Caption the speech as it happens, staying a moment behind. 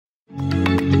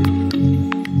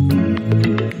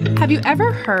Have you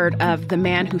ever heard of The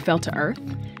Man Who Fell to Earth?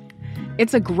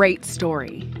 It's a great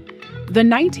story. The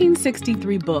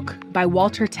 1963 book by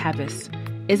Walter Tevis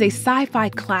is a sci-fi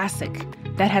classic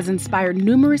that has inspired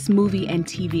numerous movie and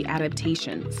TV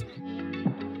adaptations.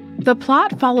 The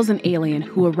plot follows an alien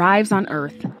who arrives on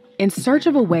Earth in search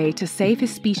of a way to save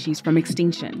his species from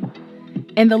extinction.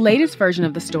 In the latest version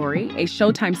of the story, a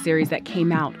Showtime series that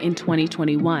came out in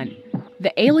 2021,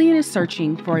 the alien is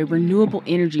searching for a renewable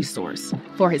energy source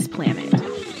for his planet.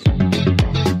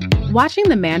 Watching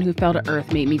The Man Who Fell to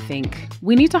Earth made me think,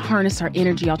 we need to harness our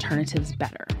energy alternatives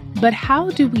better. But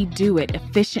how do we do it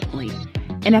efficiently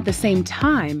and at the same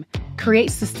time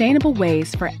create sustainable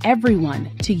ways for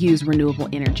everyone to use renewable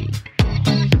energy?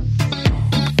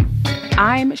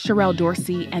 I'm Sherelle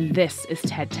Dorsey, and this is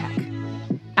TED Tech.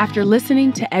 After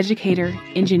listening to educator,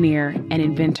 engineer, and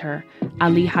inventor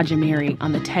Ali Hajimiri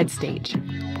on the TED stage,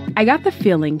 I got the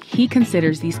feeling he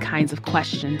considers these kinds of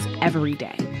questions every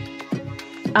day.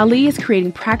 Ali is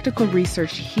creating practical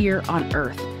research here on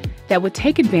Earth that would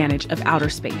take advantage of outer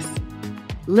space.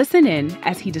 Listen in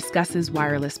as he discusses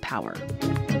wireless power.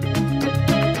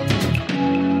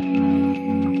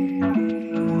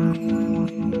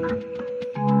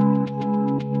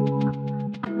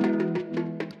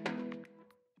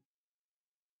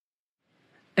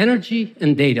 Energy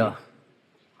and data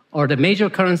are the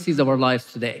major currencies of our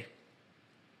lives today.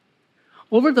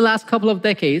 Over the last couple of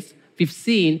decades, we've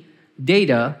seen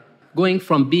data going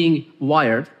from being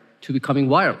wired to becoming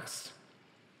wireless.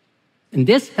 And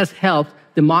this has helped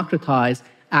democratize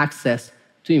access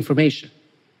to information.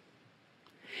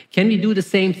 Can we do the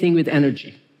same thing with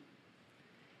energy?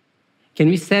 Can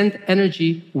we send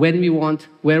energy when we want,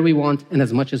 where we want, and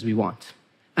as much as we want?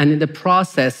 And in the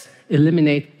process,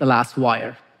 eliminate the last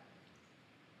wire.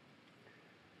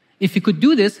 If we could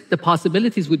do this, the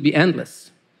possibilities would be endless,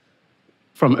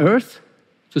 from Earth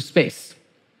to space.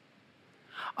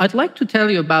 I'd like to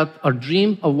tell you about our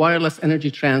dream of wireless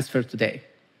energy transfer today.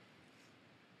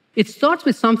 It starts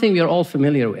with something we are all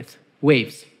familiar with,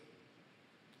 waves.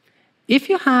 If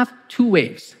you have two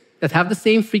waves that have the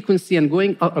same frequency and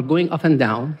are going up and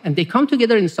down, and they come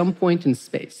together in some point in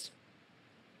space,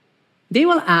 they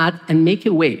will add and make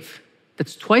a wave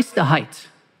that's twice the height,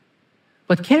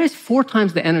 but carries 4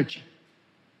 times the energy.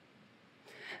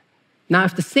 Now,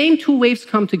 if the same two waves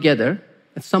come together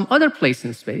at some other place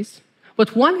in space,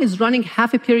 but one is running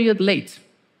half a period late,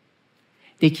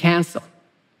 they cancel,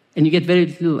 and you get very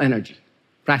little energy,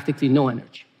 practically no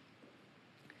energy.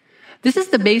 This is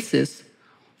the basis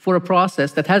for a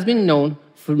process that has been known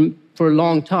for a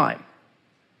long time.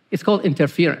 It's called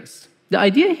interference. The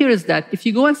idea here is that if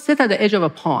you go and sit at the edge of a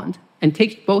pond and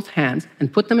take both hands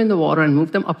and put them in the water and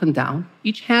move them up and down,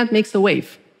 each hand makes a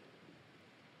wave.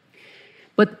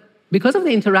 But because of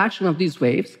the interaction of these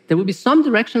waves, there will be some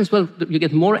directions where you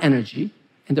get more energy,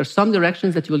 and there are some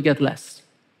directions that you will get less.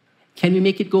 Can we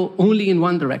make it go only in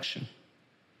one direction?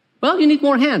 Well, you need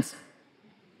more hands.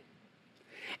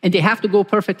 And they have to go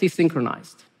perfectly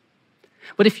synchronized.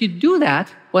 But if you do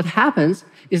that, what happens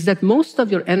is that most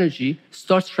of your energy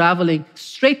starts traveling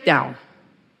straight down.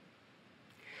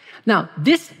 Now,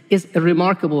 this is a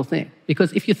remarkable thing,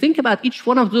 because if you think about each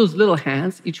one of those little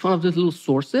hands, each one of those little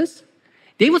sources,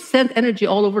 they would send energy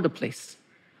all over the place.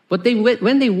 But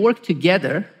when they work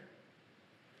together,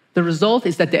 the result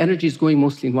is that the energy is going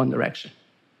mostly in one direction.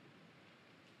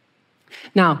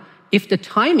 Now, if the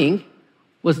timing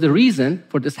was the reason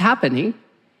for this happening,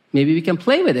 maybe we can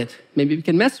play with it, maybe we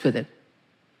can mess with it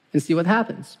and see what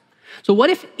happens. So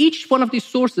what if each one of these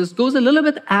sources goes a little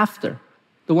bit after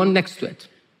the one next to it?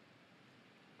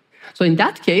 So in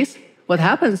that case, what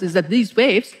happens is that these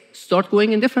waves start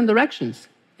going in different directions,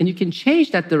 and you can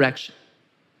change that direction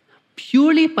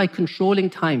purely by controlling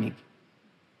timing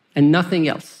and nothing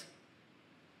else.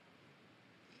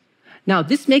 Now,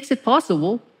 this makes it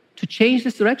possible to change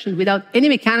this direction without any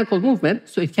mechanical movement,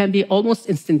 so it can be almost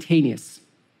instantaneous.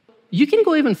 You can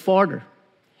go even farther.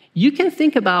 You can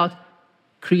think about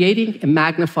creating a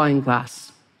magnifying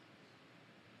glass,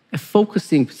 a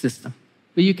focusing system,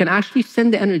 where you can actually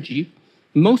send the energy,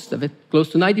 most of it, close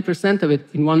to 90% of it,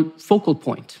 in one focal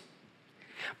point.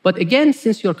 But again,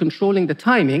 since you're controlling the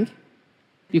timing,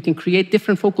 you can create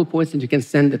different focal points and you can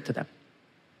send it to them.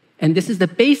 And this is the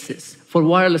basis for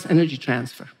wireless energy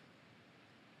transfer.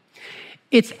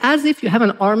 It's as if you have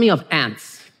an army of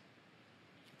ants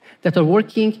that are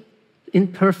working in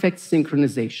perfect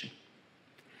synchronization.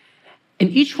 And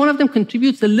each one of them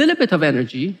contributes a little bit of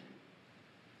energy,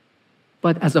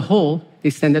 but as a whole, they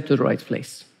send it to the right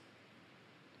place.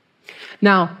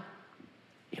 Now,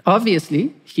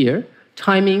 obviously, here,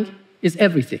 timing is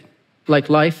everything, like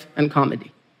life and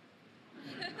comedy.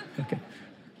 Okay.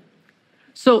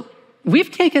 So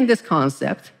we've taken this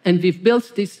concept and we've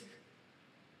built these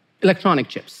electronic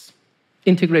chips,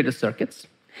 integrated circuits,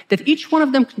 that each one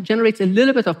of them generates a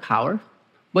little bit of power,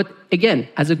 but again,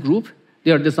 as a group,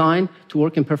 they are designed to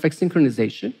work in perfect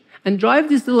synchronization and drive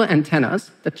these little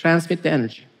antennas that transmit the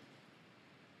energy.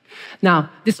 Now,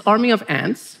 this army of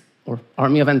ants, or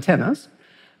army of antennas,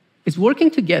 is working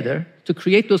together to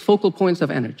create those focal points of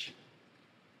energy.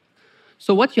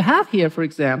 So what you have here, for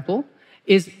example,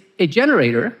 is a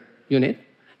generator unit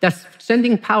that's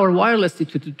sending power wirelessly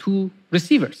to the two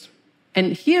receivers.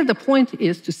 And here the point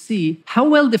is to see how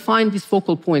well defined these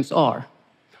focal points are.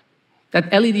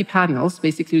 That LED panels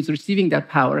basically is receiving that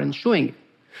power and showing it.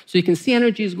 So you can see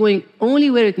energy is going only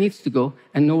where it needs to go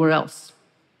and nowhere else.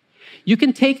 You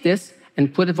can take this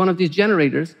and put one of these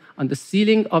generators on the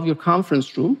ceiling of your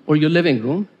conference room or your living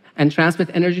room and transmit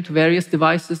energy to various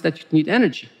devices that need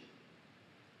energy.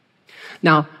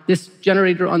 Now, this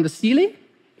generator on the ceiling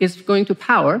is going to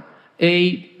power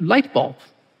a light bulb.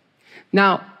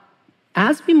 Now,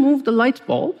 as we move the light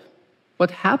bulb,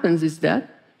 what happens is that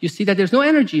you see that there's no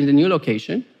energy in the new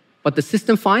location, but the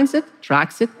system finds it,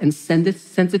 tracks it, and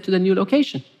sends it to the new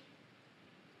location.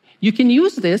 You can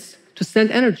use this to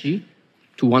send energy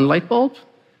to one light bulb,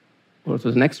 or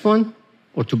to the next one,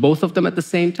 or to both of them at the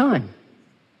same time.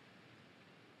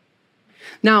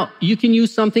 Now, you can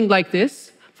use something like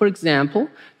this, for example,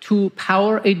 to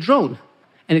power a drone,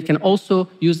 and it can also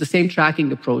use the same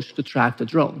tracking approach to track the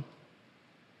drone.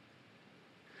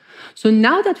 So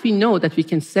now that we know that we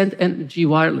can send energy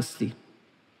wirelessly,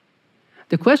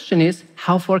 the question is,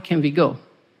 how far can we go?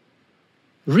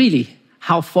 Really,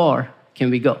 how far can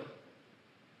we go?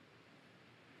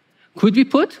 Could we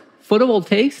put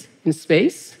photovoltaics in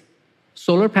space,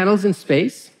 solar panels in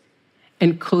space,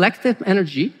 and collect that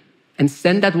energy and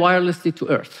send that wirelessly to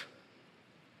Earth?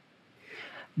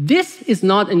 This is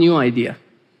not a new idea.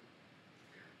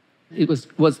 It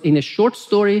was in a short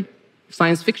story,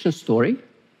 science fiction story,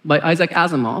 by Isaac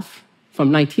Asimov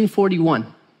from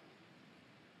 1941.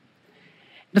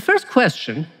 The first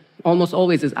question, almost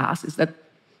always is asked, is that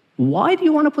why do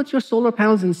you want to put your solar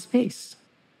panels in space?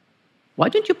 Why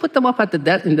don't you put them up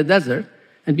in the desert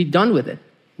and be done with it,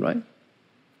 right?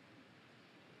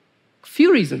 A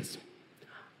few reasons.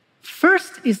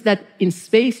 First is that in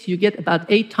space, you get about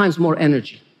 8 times more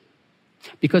energy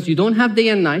because you don't have day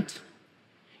and night,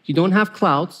 you don't have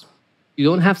clouds, you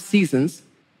don't have seasons,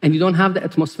 and you don't have the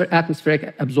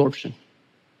atmospheric absorption.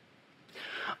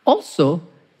 Also,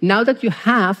 now that you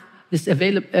have this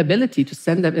ability to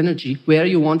send that energy where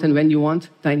you want and when you want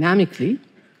dynamically,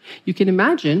 you can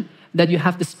imagine that you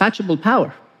have dispatchable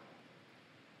power.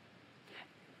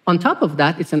 On top of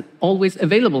that, it's an always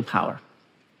available power.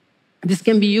 This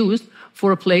can be used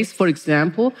for a place, for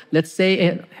example, let's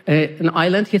say an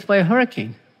island hit by a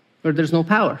hurricane where there's no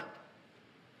power.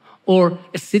 Or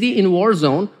a city in war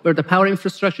zone where the power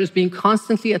infrastructure is being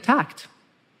constantly attacked.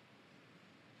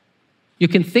 You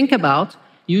can think about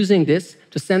using this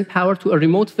to send power to a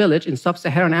remote village in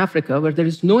sub-Saharan Africa where there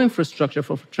is no infrastructure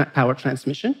for power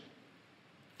transmission,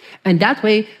 and that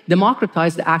way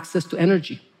democratize the access to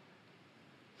energy.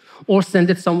 Or send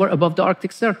it somewhere above the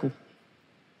Arctic Circle.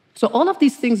 So all of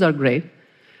these things are great,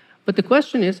 but the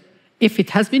question is, if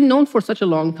it has been known for such a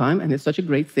long time and it's such a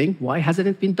great thing, why hasn't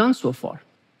it been done so far?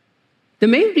 The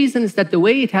main reason is that the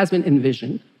way it has been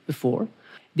envisioned before,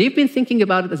 they've been thinking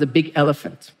about it as a big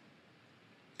elephant.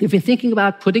 They've been thinking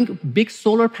about putting big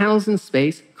solar panels in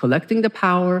space, collecting the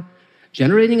power,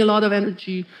 generating a lot of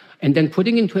energy, and then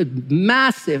putting into a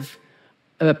massive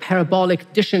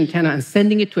parabolic dish antenna and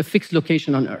sending it to a fixed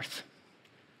location on Earth.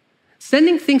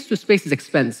 Sending things to space is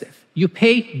expensive. You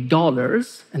pay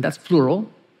dollars, and that's plural,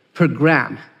 per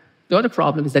gram. The other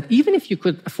problem is that even if you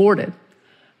could afford it,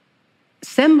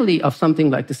 assembly of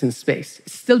something like this in space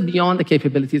is still beyond the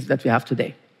capabilities that we have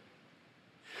today.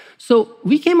 So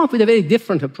we came up with a very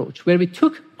different approach where we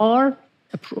took our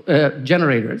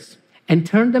generators and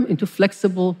turned them into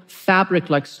flexible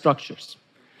fabric-like structures.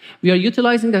 We are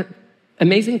utilizing the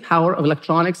amazing power of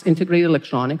electronics, integrated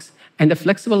electronics, and the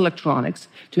flexible electronics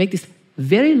to make these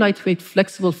very lightweight,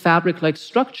 flexible fabric-like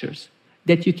structures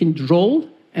that you can roll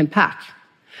and pack.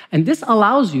 And this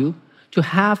allows you to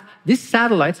have these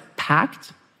satellites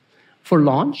packed for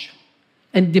launch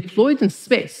and deployed in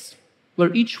space,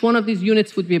 where each one of these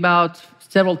units would be about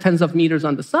several tens of meters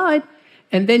on the side,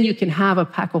 and then you can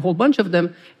pack a whole bunch of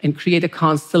them and create a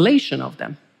constellation of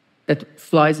them that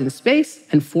flies in space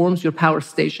and forms your power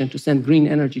station to send green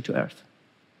energy to Earth.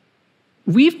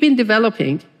 We've been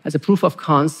developing as a proof of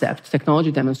concept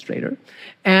technology demonstrator,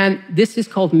 and this is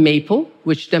called MAPLE,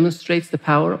 which demonstrates the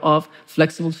power of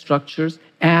flexible structures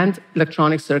and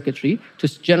electronic circuitry to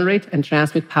generate and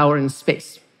transmit power in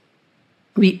space.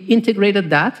 We integrated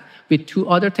that with two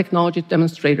other technology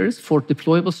demonstrators for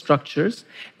deployable structures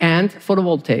and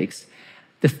photovoltaics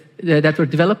that were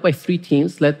developed by 3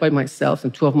 teams led by myself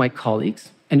and 2 of my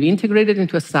colleagues. And we integrated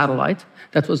into a satellite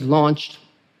that was launched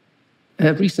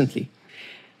recently.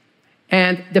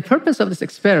 And the purpose of this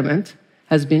experiment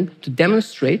has been to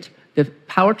demonstrate the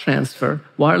power transfer,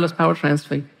 wireless power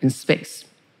transfer in space.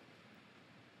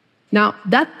 Now,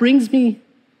 that brings me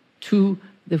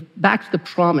back to the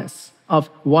promise of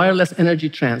wireless energy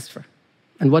transfer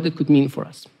and what it could mean for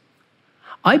us.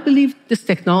 I believe this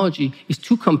technology is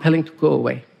too compelling to go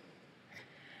away.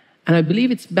 And I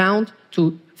believe it's bound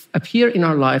to appear in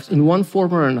our lives in one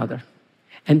form or another.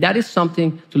 And that is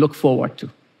something to look forward to.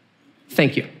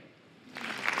 Thank you.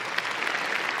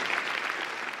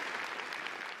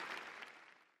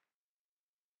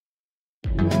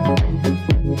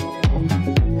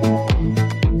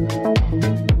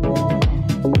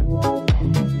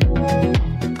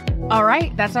 All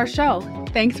right, that's our show.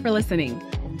 Thanks for listening.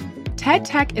 TED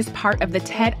Tech is part of the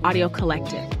TED Audio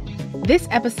Collective. This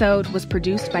episode was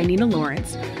produced by Nina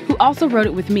Lawrence, who also wrote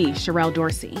it with me, Sherelle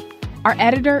Dorsey. Our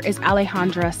editor is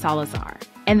Alejandra Salazar,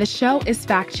 and the show is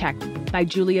fact-checked by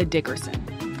Julia Dickerson.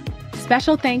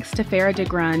 Special thanks to Farah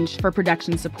DeGrange for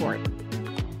production support.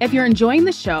 If you're enjoying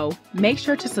the show, make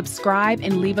sure to subscribe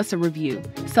and leave us a review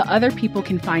so other people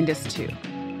can find us too.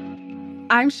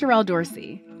 I'm Sherelle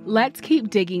Dorsey. Let's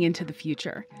keep digging into the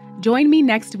future. Join me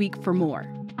next week for more.